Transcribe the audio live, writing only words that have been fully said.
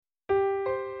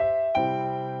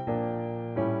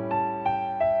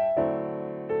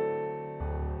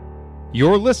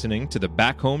You're listening to the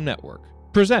Back Home Network,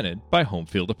 presented by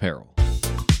Homefield Apparel.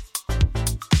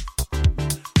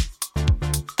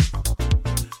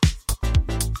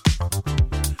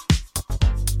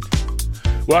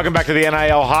 Welcome back to the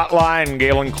NIL Hotline.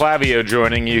 Galen Clavio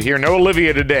joining you here. No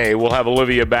Olivia today. We'll have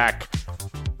Olivia back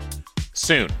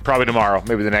soon, probably tomorrow,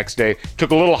 maybe the next day.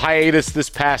 Took a little hiatus this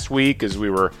past week as we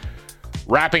were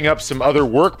wrapping up some other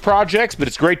work projects, but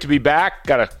it's great to be back.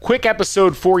 Got a quick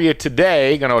episode for you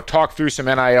today. Going to talk through some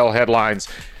NIL headlines,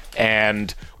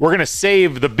 and we're going to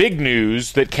save the big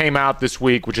news that came out this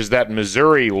week, which is that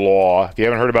Missouri law. If you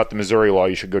haven't heard about the Missouri law,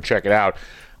 you should go check it out.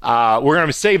 We're going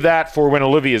to save that for when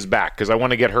Olivia's back, because I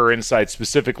want to get her insight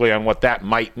specifically on what that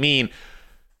might mean.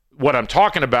 What I'm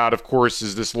talking about, of course,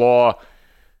 is this law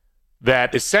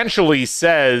that essentially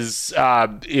says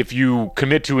if you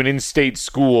commit to an in-state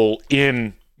school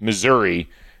in Missouri,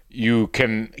 you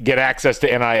can get access to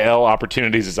NIL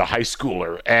opportunities as a high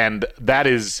schooler. And that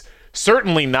is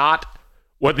certainly not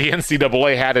what the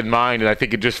NCAA had in mind, and I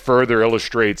think it just further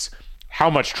illustrates how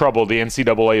much trouble the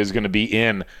NCAA is going to be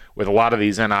in with a lot of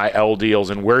these NIL deals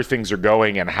and where things are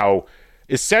going and how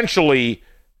essentially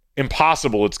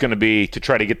impossible it's going to be to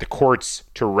try to get the courts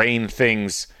to rein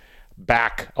things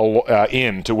back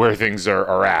in to where things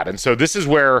are at. And so this is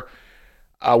where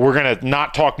we're going to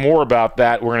not talk more about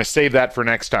that. We're going to save that for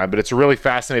next time, but it's a really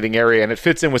fascinating area, and it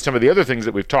fits in with some of the other things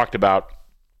that we've talked about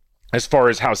as far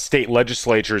as how state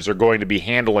legislatures are going to be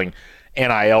handling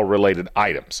NIL-related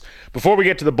items. Before we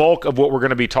get to the bulk of what we're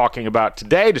going to be talking about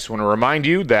today, just want to remind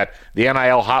you that the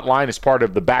NIL Hotline is part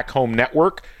of the Back Home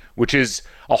Network, which is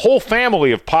a whole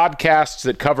family of podcasts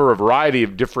that cover a variety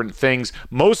of different things,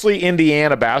 mostly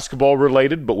Indiana basketball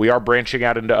related, but we are branching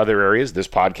out into other areas, this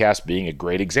podcast being a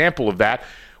great example of that.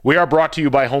 We are brought to you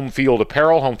by Homefield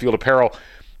Apparel. Homefield Apparel,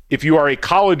 if you are a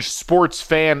college sports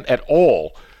fan at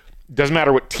all, doesn't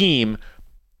matter what team,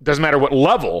 doesn't matter what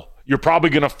level, you're probably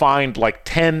going to find like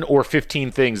 10 or 15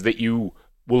 things that you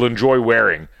will enjoy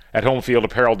wearing at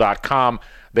homefieldapparel.com.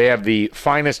 They have the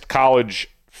finest college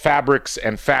fabrics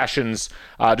and fashions,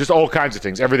 just all kinds of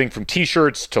things. Everything from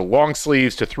t-shirts to long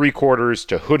sleeves to three-quarters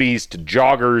to hoodies to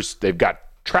joggers. They've got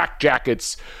track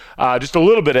jackets, just a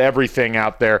little bit of everything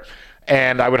out there.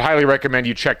 And I would highly recommend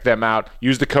you check them out.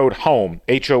 Use the code HOME,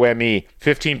 H-O-M-E,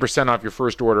 15% off your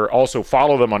first order. Also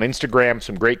follow them on Instagram.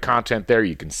 Some great content there.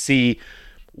 You can see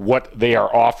what they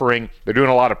are offering. They're doing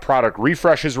a lot of product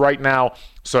refreshes right now.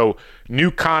 So new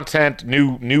content,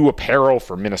 new apparel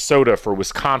for Minnesota, for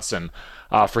Wisconsin,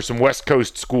 for some West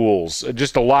Coast schools.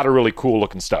 Just a lot of really cool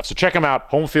looking stuff. So check them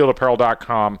out,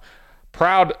 homefieldapparel.com.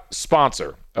 Proud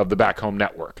sponsor of the Back Home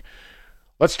Network.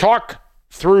 Let's talk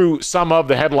through some of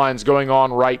the headlines going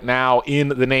on right now in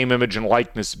the name, image, and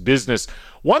likeness business.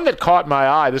 One that caught my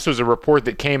eye, this was a report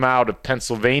that came out of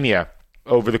Pennsylvania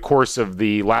over the course of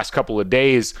the last couple of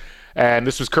days, and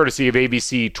this was courtesy of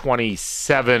ABC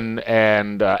 27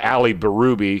 and Ali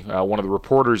Barubi, one of the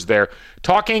reporters there,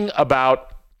 talking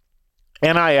about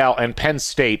NIL and Penn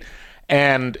State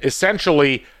and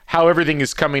essentially how everything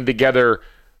is coming together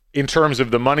in terms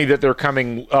of the money that they're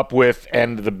coming up with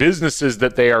and the businesses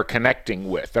that they are connecting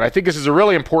with. And I think this is a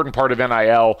really important part of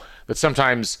NIL that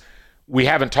sometimes we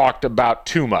haven't talked about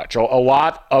too much. A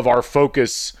lot of our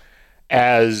focus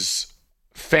as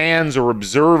fans or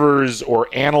observers or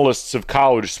analysts of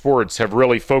college sports have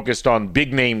really focused on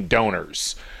big name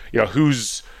donors. You know,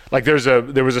 who's like there was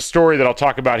a story that I'll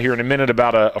talk about here in a minute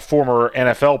about a former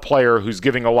NFL player who's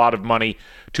giving a lot of money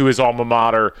to his alma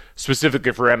mater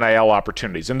specifically for NIL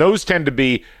opportunities. And those tend to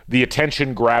be the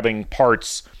attention-grabbing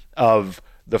parts of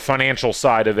the financial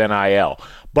side of NIL.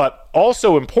 But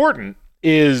also important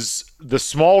is the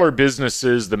smaller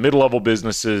businesses, the mid-level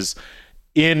businesses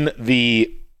in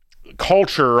the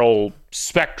cultural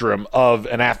spectrum of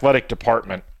an athletic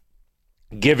department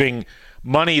giving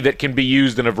money that can be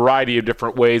used in a variety of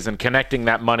different ways and connecting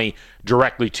that money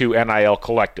directly to NIL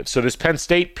Collective. So this Penn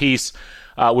State piece,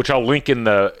 which I'll link in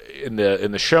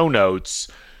the show notes,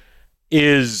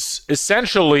 is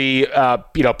essentially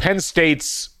Penn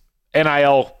State's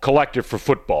NIL Collective for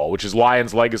football, which is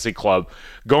Lions Legacy Club,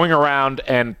 going around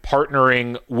and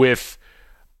partnering with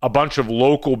a bunch of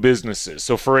local businesses.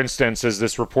 So for instance, as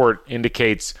this report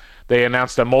indicates, they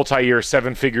announced a multi-year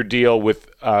seven-figure deal with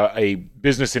a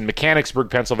business in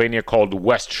Mechanicsburg, Pennsylvania called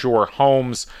West Shore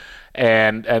Homes,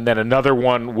 and then another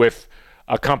one with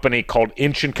a company called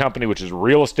Inch & Company, which is a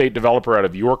real estate developer out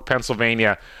of York,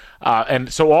 Pennsylvania.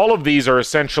 And so all of these are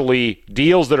essentially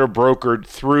deals that are brokered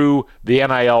through the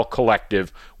NIL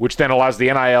Collective, which then allows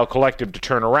the NIL Collective to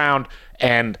turn around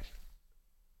and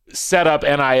set up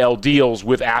NIL deals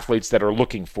with athletes that are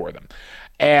looking for them.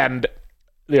 And,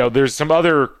 there's some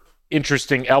other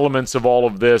interesting elements of all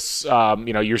of this.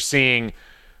 You're seeing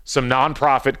some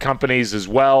nonprofit companies as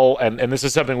well, and this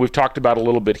is something we've talked about a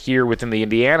little bit here within the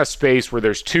Indiana space, where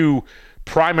there's two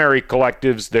primary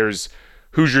collectives. There's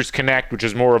Hoosiers Connect, which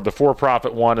is more of the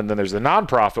for-profit one, and then there's the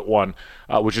nonprofit one,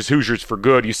 which is Hoosiers for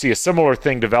Good. You see a similar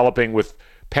thing developing with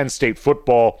Penn State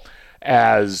football,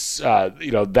 as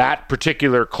that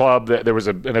particular club. There was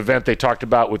an event they talked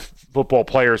about with football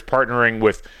players partnering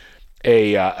with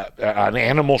an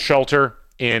animal shelter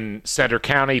in Center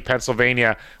County,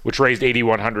 Pennsylvania, which raised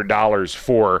 $8,100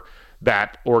 for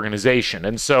that organization.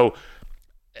 And so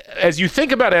as you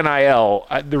think about NIL,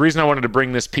 the reason I wanted to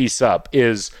bring this piece up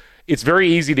is it's very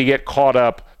easy to get caught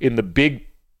up in the big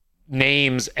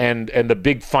names and the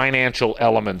big financial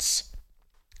elements.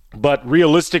 But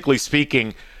realistically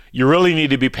speaking, you really need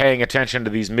to be paying attention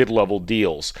to these mid-level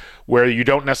deals where you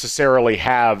don't necessarily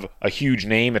have a huge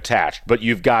name attached, but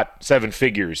you've got seven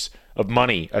figures of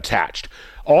money attached.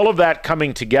 All of that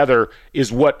coming together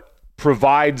is what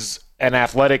provides an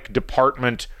athletic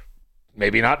department,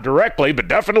 maybe not directly, but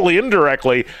definitely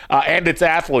indirectly, and its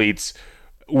athletes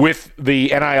with the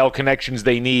NIL connections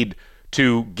they need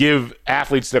to give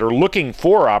athletes that are looking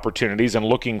for opportunities and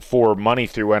looking for money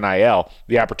through NIL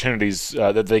the opportunities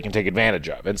that they can take advantage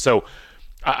of. And so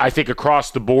I think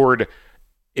across the board,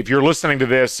 if you're listening to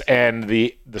this and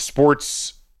the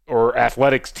sports or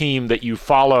athletics team that you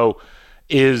follow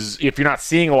if you're not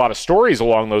seeing a lot of stories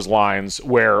along those lines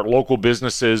where local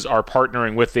businesses are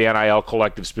partnering with the NIL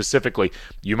collective specifically,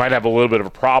 you might have a little bit of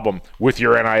a problem with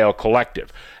your NIL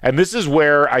collective. And this is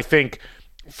where I think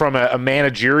from a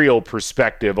managerial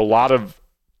perspective, a lot of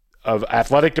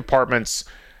athletic departments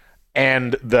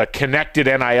and the connected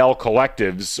NIL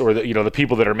collectives, or the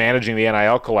people that are managing the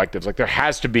NIL collectives, like there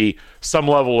has to be some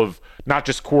level of not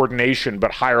just coordination,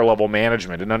 but higher level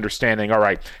management and understanding, all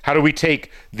right, how do we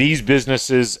take these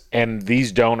businesses and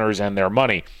these donors and their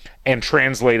money and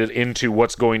translate it into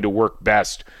what's going to work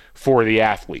best for the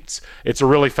athletes? It's a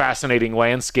really fascinating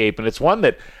landscape, and it's one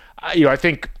that, I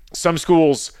think some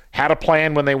schools had a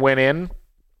plan when they went in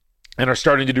and are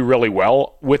starting to do really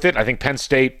well with it. I think Penn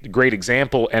State, a great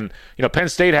example. And, Penn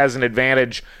State has an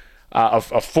advantage. A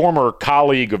former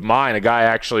colleague of mine, a guy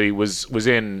actually was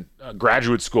in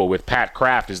graduate school with Pat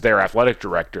Kraft as their athletic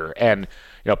director. And,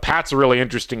 Pat's a really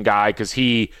interesting guy because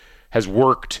he has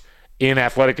worked in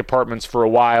athletic departments for a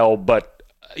while, but,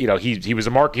 he was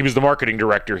the marketing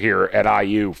director here at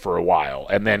IU for a while.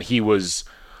 And then he was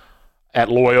at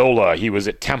Loyola, he was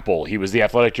at Temple, he was the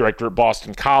athletic director at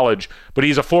Boston College, but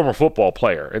he's a former football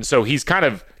player. And so he's kind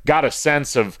of got a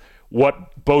sense of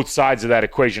what both sides of that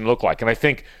equation look like. And I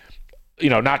think,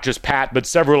 not just Pat, but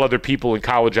several other people in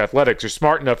college athletics are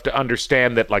smart enough to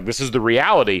understand that, like, this is the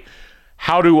reality.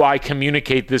 How do I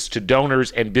communicate this to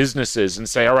donors and businesses and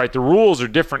say, all right, the rules are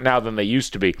different now than they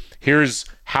used to be. Here's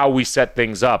how we set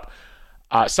things up.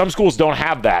 Some schools don't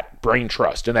have that brain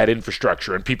trust and that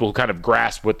infrastructure and people who kind of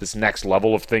grasp what this next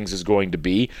level of things is going to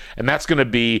be. And that's going to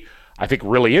be, I think,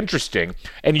 really interesting.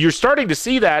 And you're starting to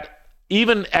see that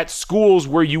even at schools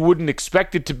where you wouldn't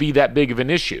expect it to be that big of an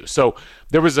issue. So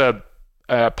there was a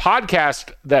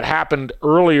podcast that happened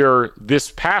earlier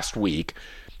this past week.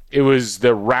 It was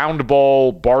the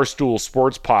Roundball Barstool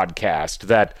Sports podcast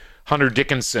that Hunter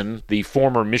Dickinson, the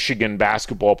former Michigan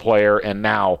basketball player and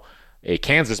now a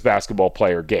Kansas basketball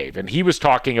player, gave. And he was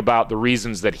talking about the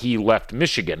reasons that he left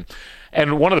Michigan.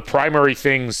 And one of the primary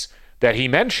things that he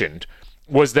mentioned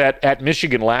was that at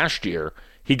Michigan last year,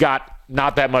 he got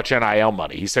not that much NIL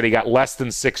money. He said he got less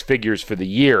than six figures for the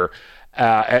year,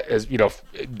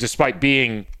 despite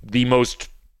being the most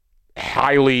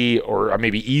highly or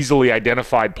maybe easily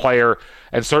identified player,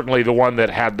 and certainly the one that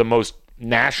had the most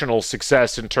national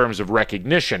success in terms of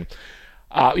recognition.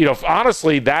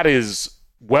 Honestly, that is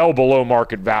well below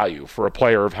market value for a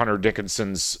player of Hunter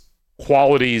Dickinson's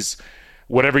qualities.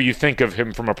 Whatever you think of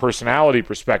him from a personality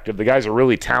perspective, the guy's a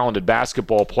really talented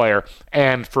basketball player.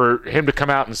 And for him to come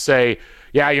out and say,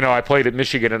 yeah, I played at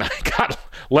Michigan and I got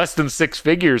less than six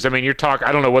figures. I mean, you're talking,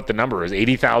 I don't know what the number is,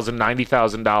 $80,000,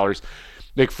 $90,000.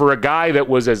 Like, for a guy that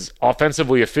was as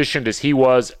offensively efficient as he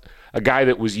was, a guy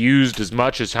that was used as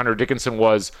much as Hunter Dickinson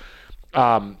was,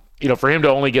 for him to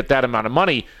only get that amount of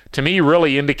money, to me,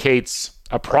 really indicates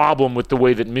a problem with the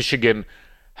way that Michigan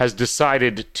has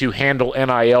decided to handle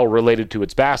NIL related to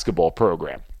its basketball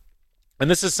program. And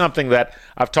this is something that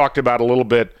I've talked about a little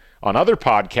bit on other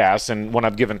podcasts and when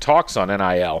I've given talks on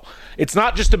NIL. It's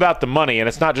not just about the money and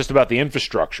it's not just about the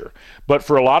infrastructure, but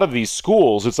for a lot of these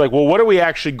schools, it's like, well, what are we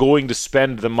actually going to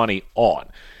spend the money on?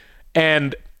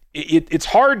 And it's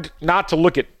hard not to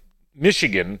look at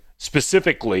Michigan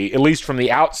specifically, at least from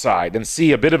the outside, and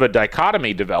see a bit of a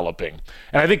dichotomy developing.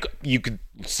 And I think you could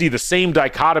see the same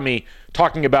dichotomy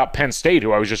talking about Penn State,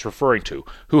 who I was just referring to,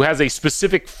 who has a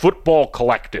specific football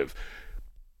collective.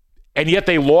 And yet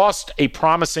they lost a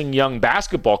promising young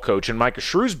basketball coach in Micah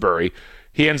Shrewsbury.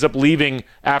 He ends up leaving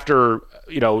after,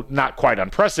 not quite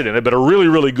unprecedented, but a really,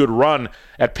 really good run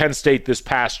at Penn State this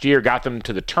past year. Got them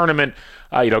to the tournament,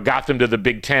 got them to the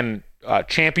Big Ten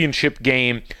championship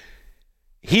game.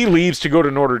 He leaves to go to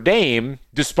Notre Dame,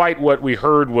 despite what we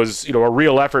heard was, a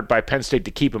real effort by Penn State to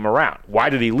keep him around.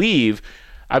 Why did he leave?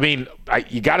 I mean,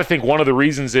 you got to think one of the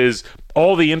reasons is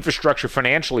all the infrastructure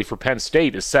financially for Penn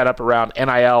State is set up around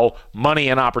NIL money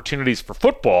and opportunities for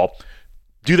football.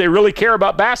 Do they really care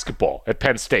about basketball at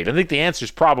Penn State? I think the answer is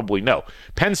probably no.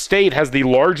 Penn State has the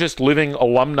largest living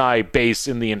alumni base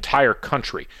in the entire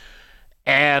country,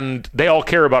 and they all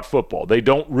care about football. They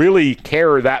don't really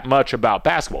care that much about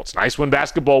basketball. It's nice when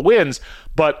basketball wins,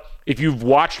 but if you've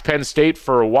watched Penn State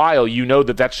for a while, you know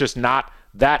that that's just not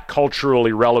that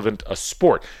culturally relevant a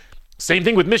sport. Same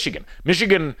thing with Michigan.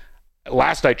 Michigan,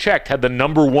 last I checked, had the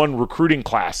number one recruiting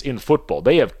class in football.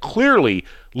 They have clearly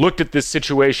looked at this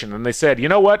situation and they said, you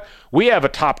know what? We have a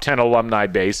top 10 alumni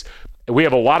base. We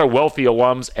have a lot of wealthy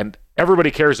alums and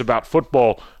everybody cares about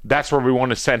football. That's where we want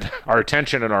to send our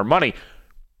attention and our money.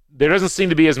 There doesn't seem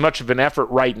to be as much of an effort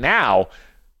right now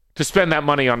to spend that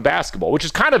money on basketball, which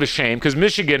is kind of a shame because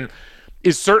Michigan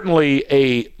is certainly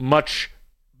a much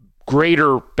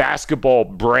greater basketball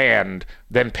brand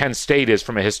than Penn State is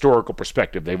from a historical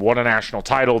perspective. They've won a national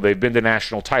title. They've been to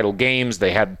national title games.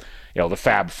 They had, the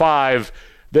Fab Five.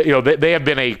 They have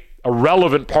been a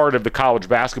relevant part of the college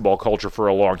basketball culture for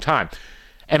a long time.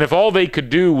 And if all they could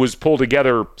do was pull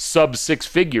together sub six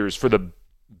figures for the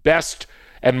best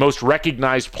and most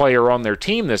recognized player on their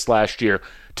team this last year,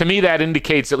 to me that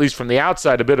indicates, at least from the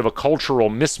outside, a bit of a cultural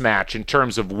mismatch in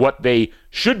terms of what they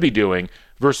should be doing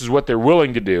versus what they're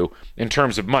willing to do in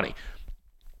terms of money.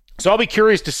 So I'll be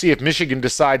curious to see if Michigan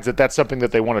decides that that's something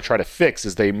that they want to try to fix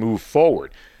as they move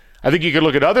forward. I think you could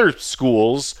look at other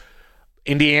schools,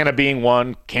 Indiana being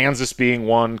one, Kansas being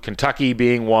one, Kentucky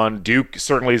being one, Duke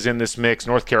certainly is in this mix,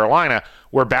 North Carolina,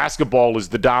 where basketball is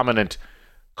the dominant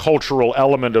cultural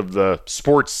element of the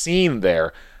sports scene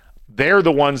there. They're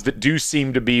the ones that do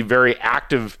seem to be very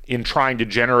active in trying to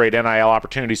generate NIL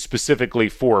opportunities specifically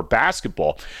for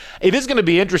basketball. It is going to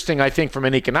be interesting, I think, from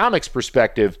an economics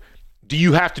perspective. Do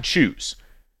you have to choose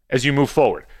as you move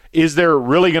forward? Is there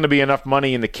really going to be enough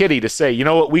money in the kitty to say, you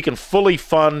know what, we can fully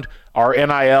fund our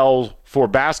NIL for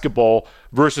basketball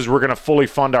versus we're going to fully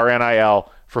fund our NIL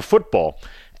for football?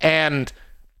 And,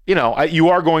 you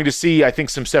are going to see, I think,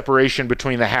 some separation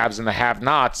between the haves and the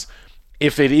have-nots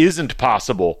if it isn't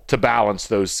possible to balance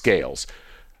those scales.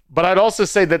 But I'd also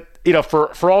say that,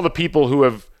 for all the people who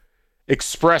have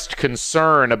expressed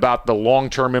concern about the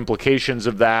long-term implications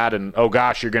of that and, oh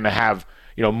gosh, you're going to have,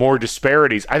 more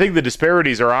disparities, I think the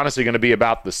disparities are honestly going to be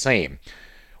about the same.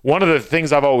 One of the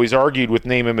things I've always argued with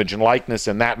name, image, and likeness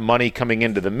and that money coming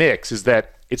into the mix is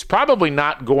that it's probably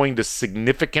not going to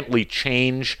significantly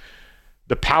change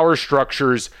the power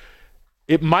structures.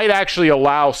 It might actually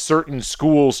allow certain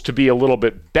schools to be a little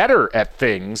bit better at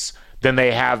things than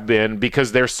they have been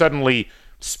because they're suddenly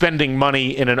spending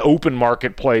money in an open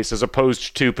marketplace as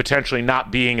opposed to potentially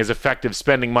not being as effective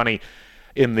spending money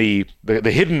in the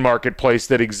hidden marketplace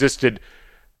that existed,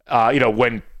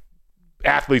 when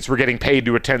athletes were getting paid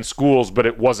to attend schools, but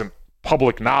it wasn't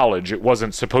public knowledge. It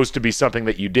wasn't supposed to be something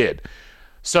that you did.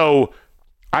 So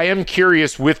I am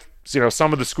curious with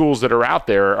some of the schools that are out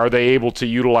there, are they able to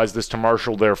utilize this to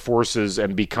marshal their forces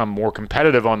and become more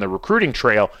competitive on the recruiting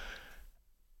trail?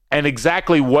 And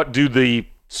exactly what do the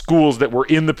schools that were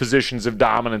in the positions of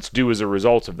dominance do as a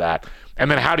result of that? And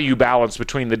then how do you balance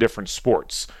between the different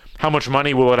sports? How much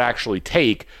money will it actually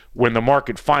take when the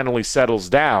market finally settles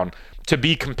down to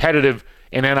be competitive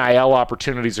in NIL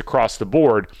opportunities across the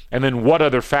board? And then what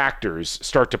other factors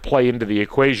start to play into the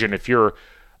equation if you're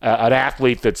an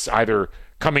athlete that's either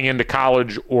coming into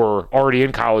college or already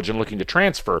in college and looking to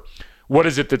transfer? What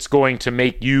is it that's going to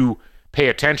make you pay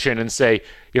attention and say,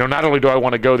 not only do I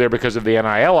want to go there because of the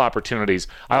NIL opportunities,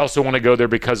 I also want to go there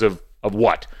because of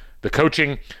what? The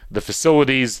coaching, the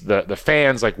facilities, the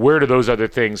fans, like where do those other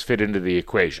things fit into the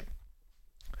equation?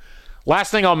 Last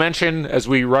thing I'll mention as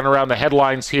we run around the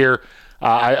headlines here,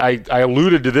 I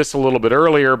alluded to this a little bit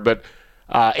earlier, but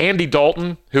Andy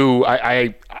Dalton, who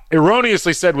I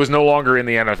erroneously said was no longer in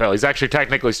the NFL. He's actually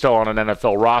technically still on an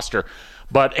NFL roster.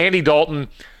 But Andy Dalton,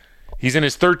 he's in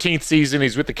his 13th season.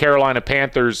 He's with the Carolina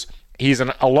Panthers. He's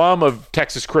an alum of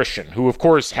Texas Christian, who, of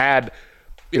course, had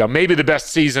maybe the best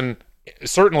season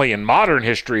certainly in modern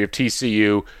history of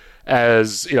TCU,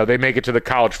 as you know, they make it to the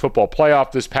college football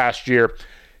playoff this past year.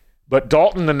 But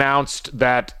Dalton announced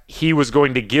that he was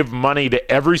going to give money to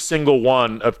every single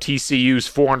one of TCU's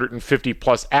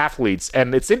 450-plus athletes.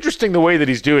 And it's interesting the way that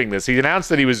he's doing this. He announced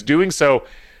that he was doing so,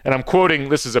 and I'm quoting,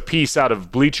 this is a piece out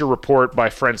of Bleacher Report by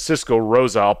Francisco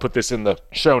Rosa. I'll put this in the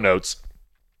show notes.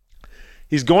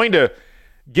 He's going to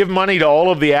give money to all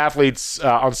of the athletes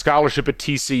on scholarship at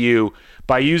TCU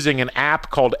by using an app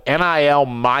called NIL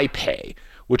MyPay,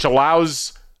 which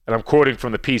allows, and I'm quoting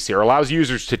from the piece here, allows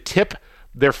users to tip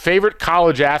their favorite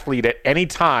college athlete at any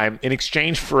time in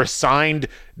exchange for a signed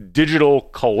digital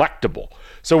collectible.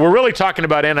 So we're really talking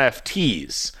about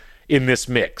NFTs in this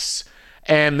mix.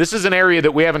 And this is an area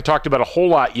that we haven't talked about a whole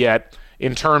lot yet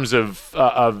in terms of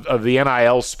the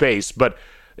NIL space. But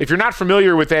if you're not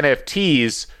familiar with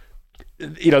NFTs,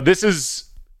 you know,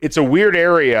 it's a weird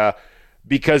area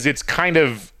because it's kind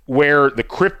of where the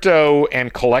crypto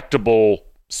and collectible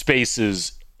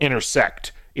spaces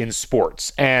intersect in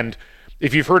sports. And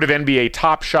if you've heard of NBA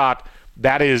Top Shot,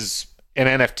 that is an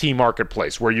NFT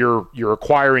marketplace where you're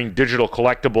acquiring digital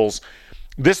collectibles.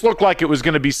 This looked like it was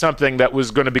going to be something that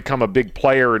was going to become a big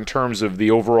player in terms of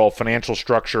the overall financial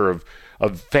structure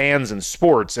of fans and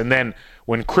sports. And then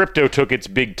when crypto took its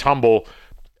big tumble,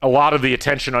 a lot of the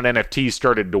attention on NFTs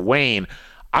started to wane.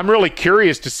 I'm really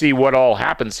curious to see what all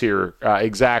happens here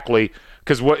exactly,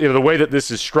 because the way that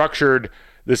this is structured,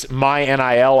 this My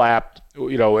NIL app,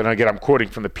 you know, and again, I'm quoting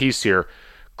from the piece here,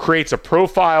 creates a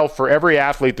profile for every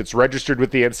athlete that's registered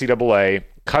with the NCAA,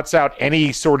 cuts out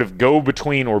any sort of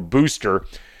go-between or booster.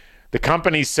 The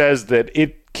company says that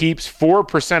it keeps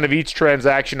 4% of each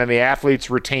transaction and the athletes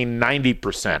retain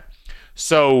 90%.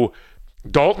 So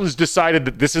Dalton's decided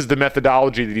that this is the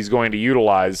methodology that he's going to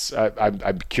utilize.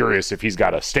 I'm curious if he's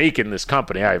got a stake in this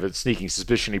company. I have a sneaking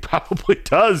suspicion he probably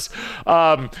does.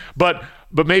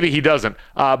 But maybe he doesn't.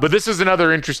 But this is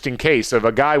another interesting case of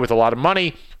a guy with a lot of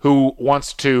money who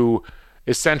wants to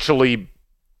essentially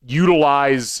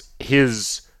utilize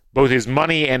both his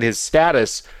money and his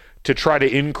status to try to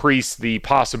increase the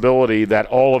possibility that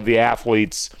all of the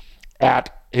athletes at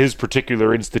his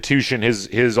particular institution,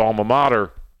 his alma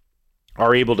mater,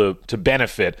 are able to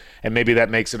benefit, and maybe that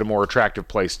makes it a more attractive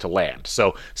place to land.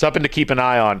 So something to keep an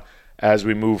eye on as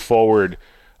we move forward.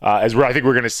 I think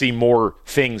we're going to see more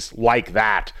things like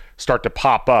that start to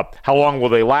pop up. How long will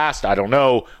they last? I don't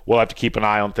know. We'll have to keep an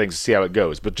eye on things to see how it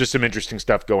goes. But just some interesting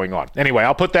stuff going on. Anyway,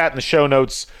 I'll put that in the show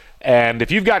notes. And if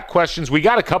you've got questions, we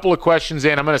got a couple of questions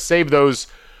in. I'm going to save those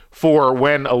for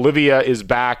when Olivia is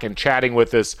back and chatting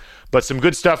with us. But some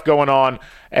good stuff going on,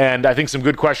 and I think some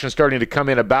good questions starting to come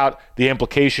in about the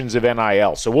implications of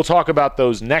NIL. So we'll talk about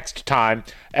those next time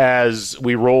as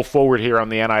we roll forward here on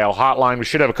the NIL Hotline. We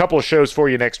should have a couple of shows for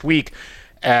you next week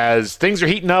as things are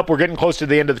heating up. We're getting close to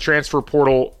the end of the transfer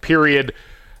portal period,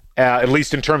 at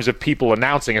least in terms of people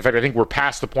announcing. In fact, I think we're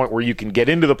past the point where you can get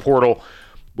into the portal,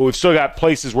 but we've still got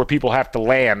places where people have to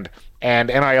land, and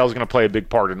NIL is going to play a big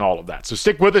part in all of that. So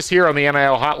stick with us here on the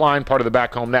NIL Hotline, part of the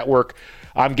Back Home Network.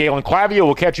 I'm Galen Clavio.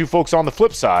 We'll catch you folks on the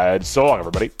flip side. So long,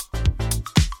 everybody.